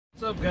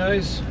What's up,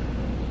 guys?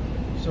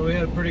 So we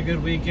had a pretty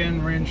good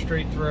weekend, ran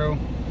straight through.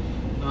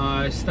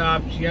 I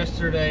stopped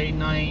Saturday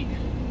night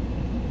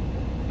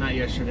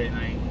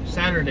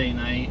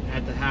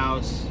at the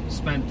house.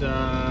 Spent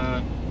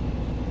about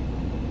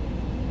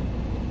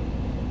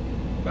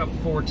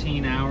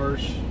 16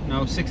 hours,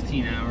 about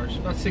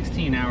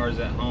 16 hours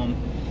at home.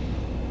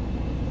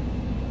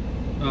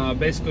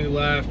 Basically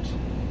left,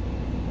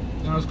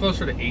 I was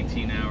closer to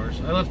 18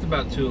 hours. I left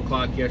about 2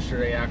 o'clock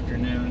yesterday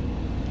afternoon.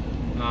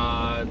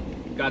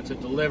 Got to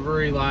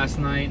delivery last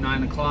night,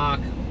 9 o'clock.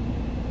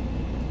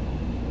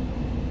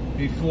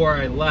 Before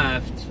I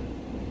left,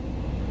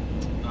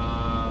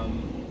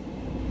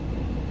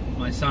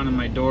 my son and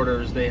my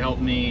daughters, they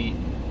helped me.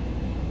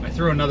 I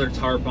threw another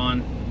tarp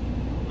on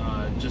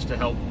just to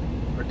help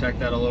protect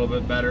that a little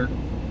bit better.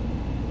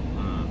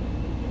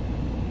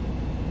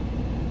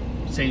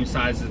 Same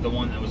size as the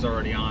one that was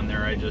already on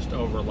there. I just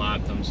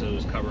overlapped them so it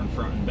was covering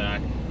front and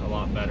back a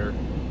lot better.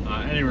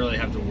 I didn't really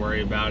have to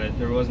worry about it.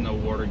 There was no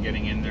water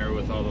getting in there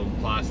with all the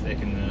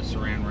plastic and the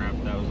saran wrap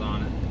that was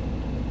on it.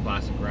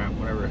 Plastic wrap,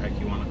 whatever the heck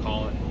you want to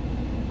call it.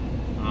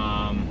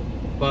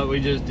 But we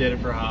just did it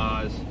for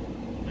Haas.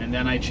 And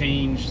then I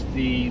changed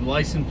the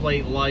license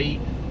plate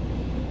light.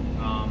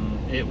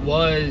 It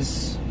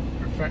was,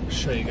 in fact, I'll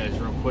show you guys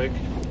real quick.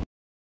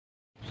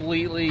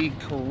 Completely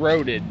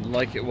corroded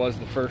like it was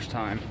the first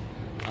time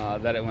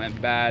that it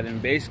went bad.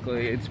 And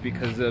basically it's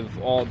because of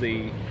all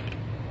the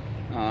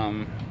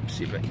let's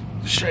see if I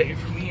can show you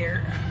from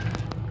here.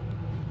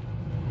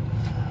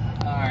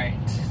 Alright,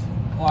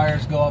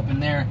 wires go up in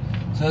there.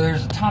 So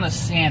there's a ton of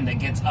sand that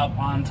gets up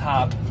on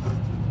top.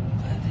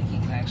 I think you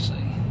can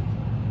actually...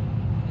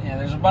 Yeah,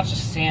 there's a bunch of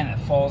sand that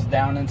falls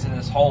down into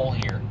this hole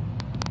here.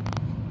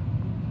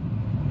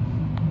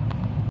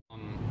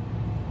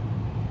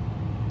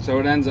 So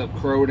it ends up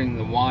corroding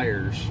the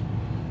wires.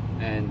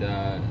 And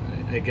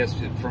I guess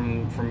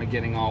from it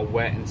getting all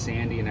wet and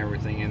sandy and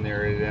everything in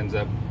there, it ends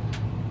up...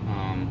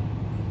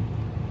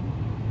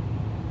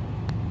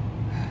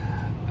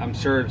 I'm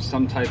sure it's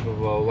some type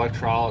of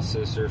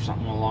electrolysis or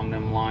something along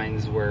them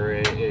lines where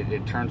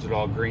it turns it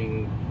all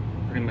green,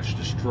 pretty much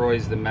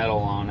destroys the metal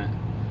on it,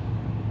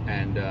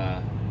 and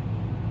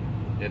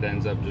it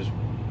ends up just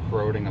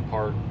corroding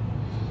apart.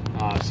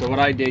 So what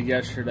I did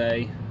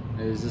yesterday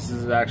is, this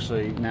is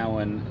actually now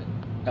an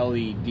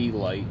LED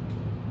light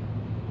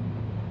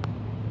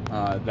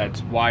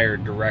that's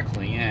wired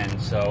directly in.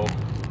 So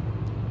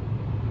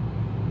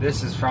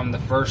this is from the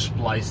first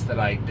splice that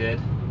I did.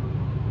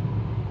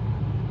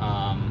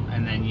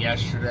 And then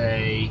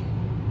yesterday,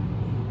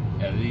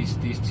 yeah,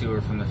 these two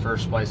are from the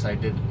first splice I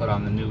did to put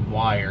on the new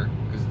wire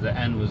because the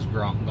end was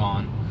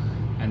gone.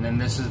 And then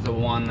this is the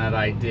one that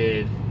I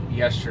did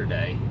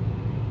yesterday,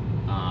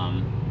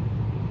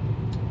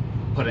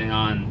 putting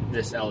on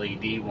this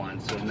LED one.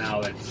 So now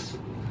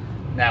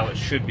it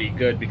should be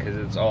good because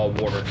it's all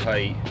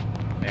watertight,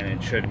 and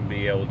it shouldn't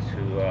be able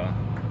to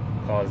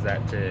cause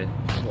that to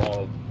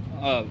swallow.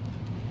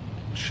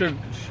 Should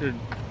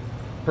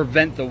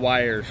prevent the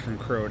wires from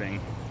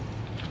corroding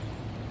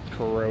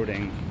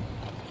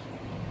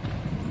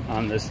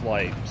on this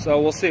light.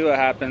 So we'll see what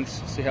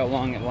happens, see how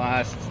long it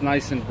lasts. It's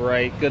nice and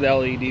bright, good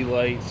LED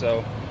light,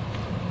 so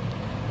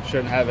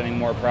shouldn't have any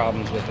more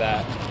problems with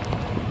that.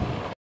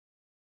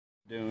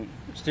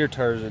 Steer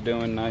tires are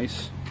doing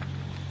nice.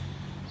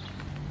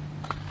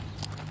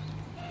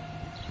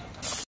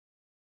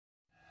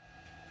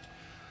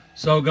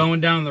 So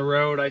going down the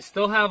road, I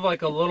still have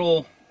like a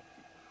little,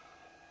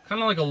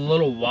 kind of like a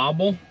little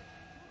wobble,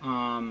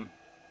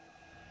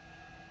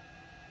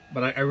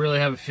 but I really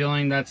have a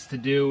feeling that's to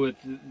do with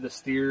the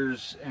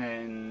steers.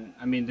 And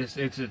I mean,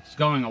 it's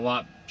going a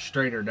lot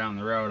straighter down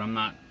the road. I'm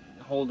not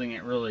holding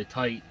it really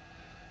tight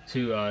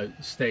to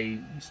stay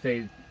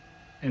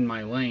in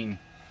my lane.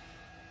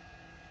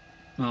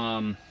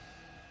 I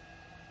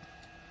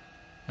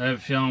have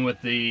a feeling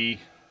with the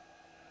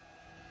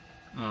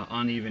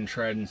uneven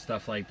tread and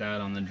stuff like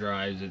that on the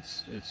drives,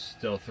 it's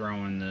still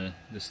throwing the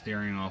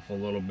steering off a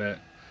little bit.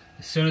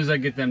 As soon as I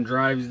get them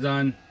drives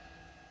done,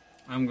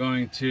 I'm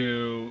going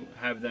to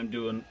have them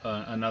do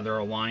another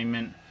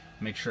alignment,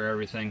 make sure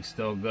everything's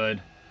still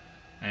good,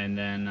 and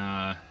then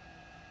I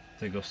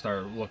think I'll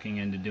start looking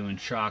into doing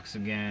shocks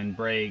again,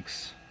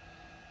 brakes.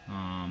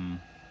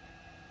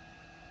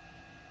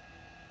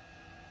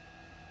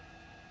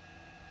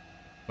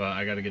 But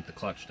I got to get the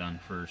clutch done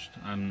first.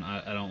 I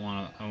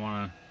want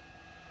to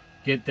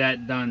get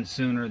that done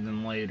sooner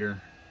than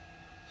later.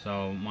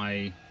 So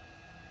my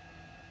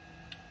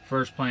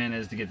first plan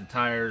is to get the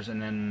tires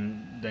and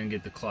then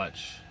get the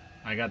clutch.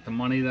 I got the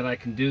money that I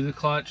can do the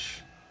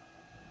clutch.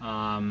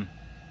 So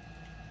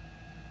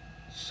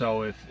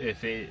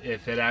if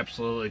it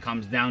absolutely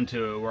comes down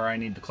to it where I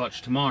need the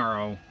clutch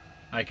tomorrow,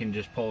 I can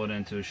just pull it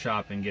into a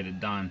shop and get it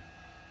done.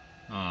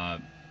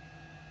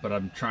 But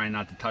I'm trying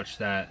not to touch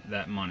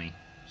that money.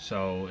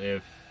 So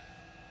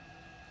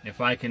if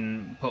I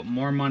can put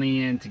more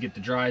money in to get the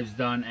drives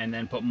done and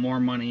then put more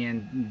money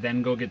in,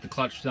 then go get the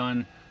clutch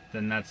done,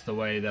 then that's the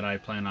way that I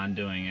plan on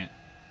doing it.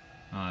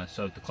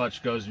 So if the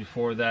clutch goes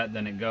before that,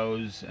 then it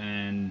goes,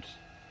 and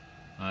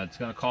it's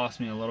going to cost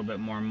me a little bit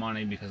more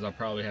money because I'll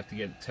probably have to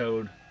get it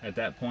towed at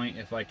that point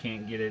if I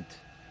can't get it,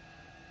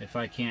 if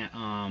I can't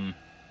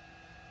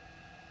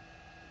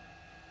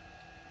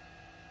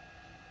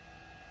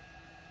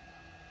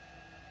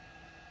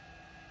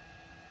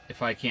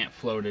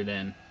float it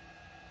in.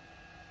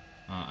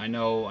 I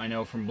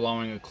know from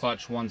blowing a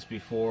clutch once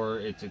before,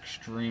 it's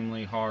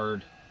extremely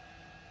hard.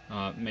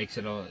 Makes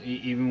it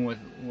even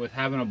with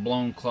having a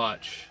blown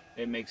clutch,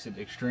 it makes it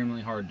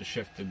extremely hard to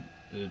shift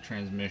the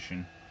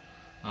transmission.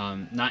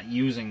 Not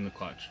using the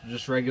clutch,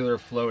 just regular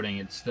floating,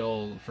 it's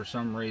still, for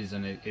some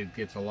reason, it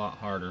gets a lot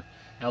harder.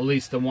 At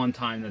least the one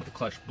time that the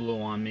clutch blew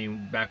on me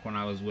back when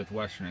I was with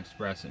Western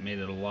Express, it made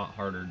it a lot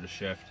harder to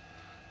shift.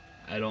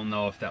 I don't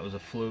know if that was a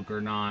fluke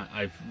or not.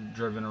 I've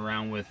driven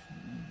around with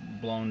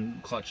blown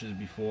clutches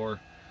before,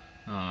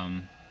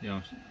 you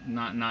know,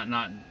 not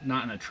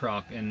in a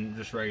truck, and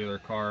just regular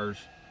cars,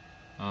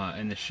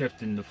 and the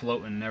shifting, the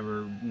floating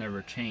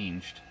never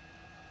changed.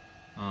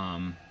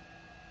 From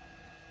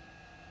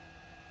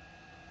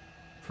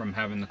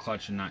having the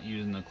clutch and not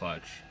using the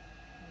clutch,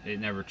 it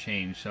never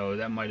changed. So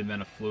that might have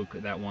been a fluke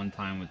at that one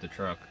time with the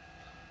truck.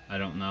 I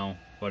don't know,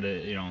 but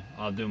you know,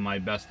 I'll do my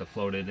best to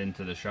float it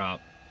into the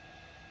shop.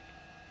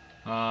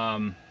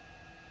 Oh.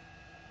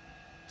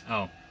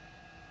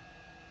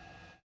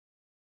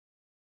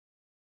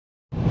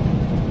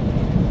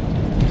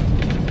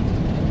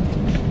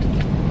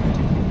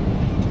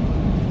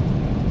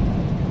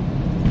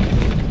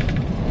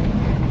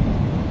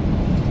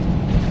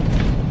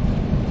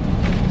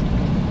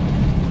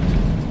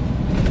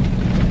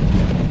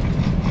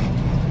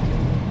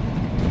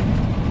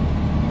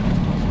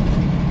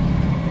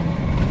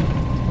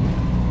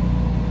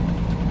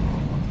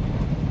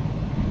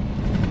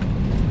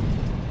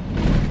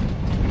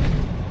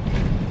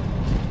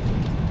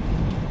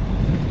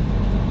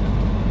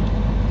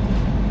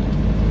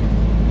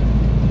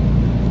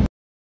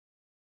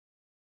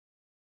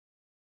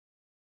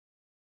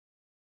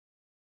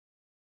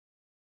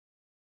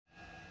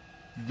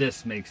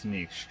 This makes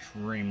me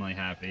extremely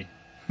happy.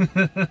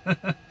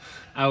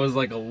 I was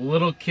like a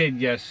little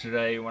kid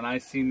yesterday when I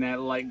seen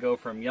that light go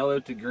from yellow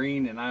to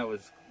green, and I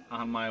was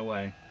on my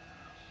way.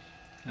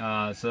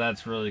 So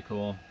that's really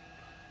cool.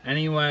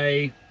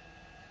 Anyway,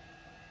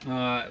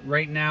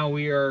 right now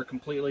we are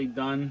completely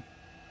done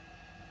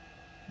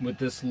with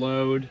this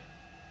load.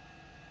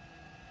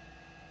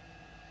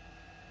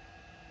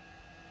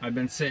 I've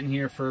been sitting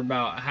here for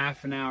about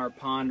half an hour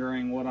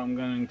pondering what I'm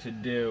going to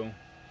do.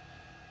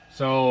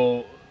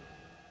 So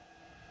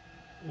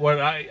what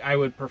I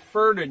would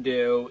prefer to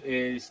do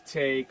is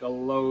take a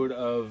load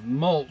of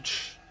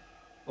mulch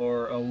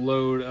or a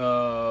load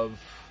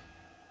of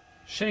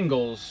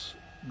shingles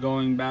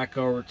going back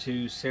over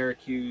to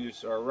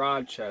Syracuse or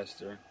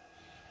Rochester.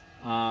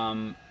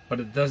 But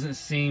it doesn't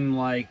seem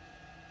like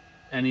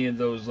any of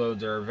those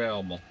loads are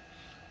available.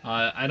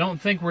 I don't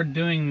think we're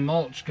doing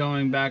mulch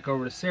going back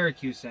over to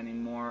Syracuse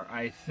anymore.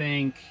 I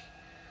think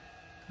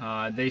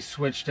they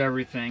switched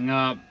everything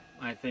up.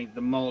 I think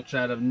the mulch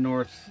out of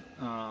North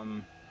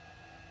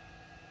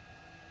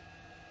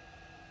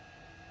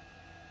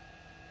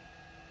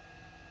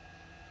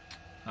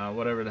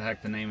whatever the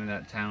heck the name of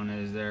that town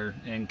is there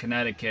in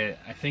Connecticut,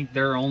 I think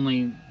they're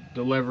only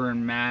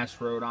delivering Mass,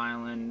 Rhode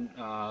Island,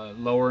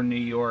 Lower New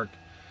York.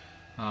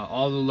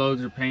 All the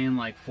loads are paying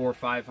like $400 or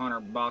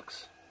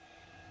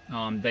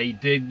 $500. They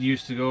did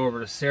used to go over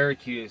to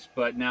Syracuse,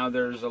 but now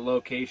there's a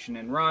location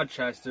in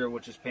Rochester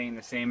which is paying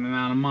the same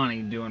amount of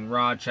money, doing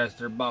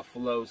Rochester,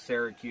 Buffalo,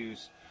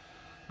 Syracuse,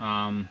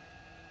 and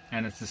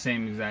it's the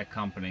same exact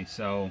company.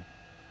 So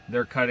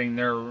they're cutting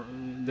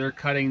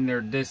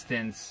their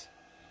distance,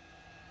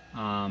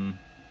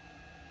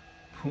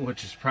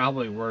 which is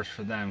probably worse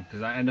for them,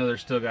 because I know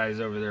there's still guys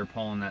over there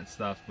pulling that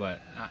stuff,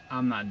 but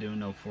I'm not doing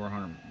no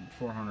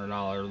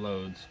 $400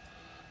 loads.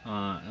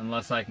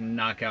 Unless I can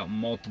knock out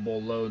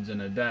multiple loads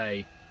in a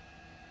day.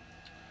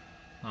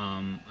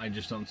 I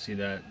just don't see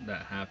that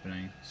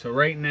happening. So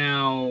right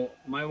now,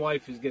 my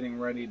wife is getting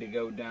ready to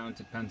go down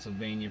to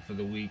Pennsylvania for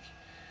the week,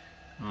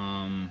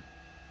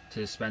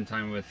 to spend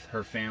time with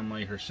her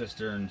family, her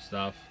sister and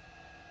stuff.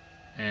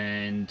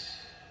 And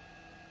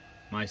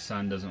my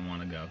son doesn't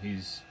want to go.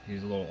 He's a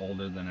little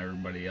older than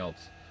everybody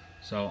else.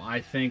 So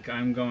I think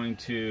I'm going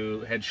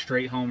to head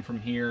straight home from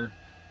here,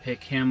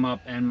 pick him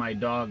up and my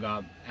dog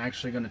up.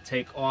 Actually going to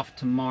take off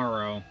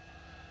tomorrow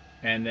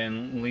and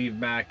then leave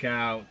back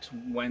out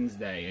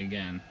Wednesday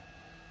again.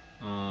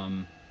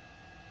 And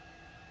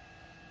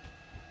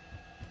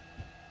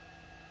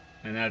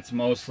that's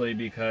mostly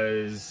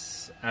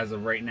because as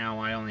of right now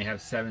I only have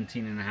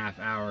 17.5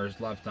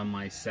 hours left on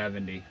my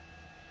 70.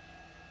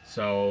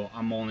 So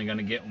I'm only going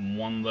to get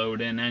one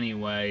load in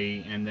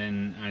anyway, and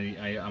then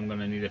I'm going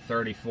to need a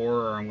 34,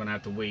 or I'm going to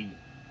have to wait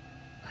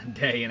a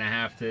day and a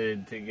half to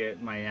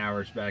get my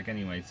hours back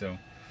anyway. So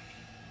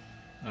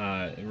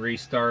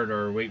restart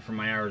or wait for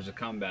my hours to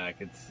come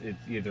back. It's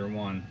either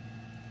one.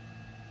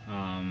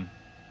 I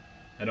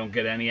don't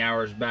get any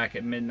hours back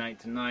at midnight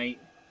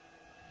tonight.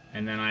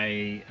 and then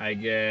I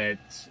get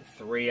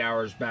 3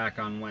 hours back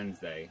on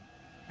Wednesday,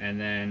 and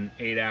then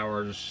 8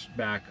 hours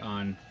back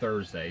on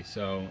Thursday.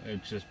 So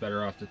it's just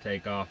better off to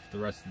take off the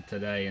rest of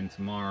today and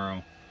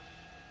tomorrow.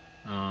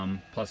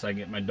 Plus I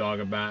get my dog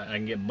a bath, I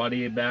can get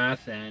Buddy a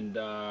bath, and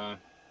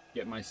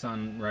get my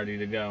son ready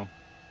to go.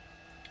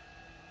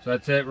 So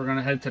that's it. We're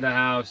gonna head to the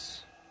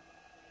house.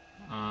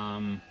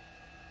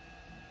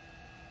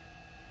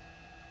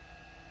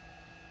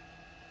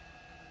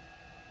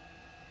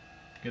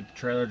 Get the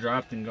trailer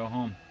dropped and go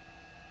home.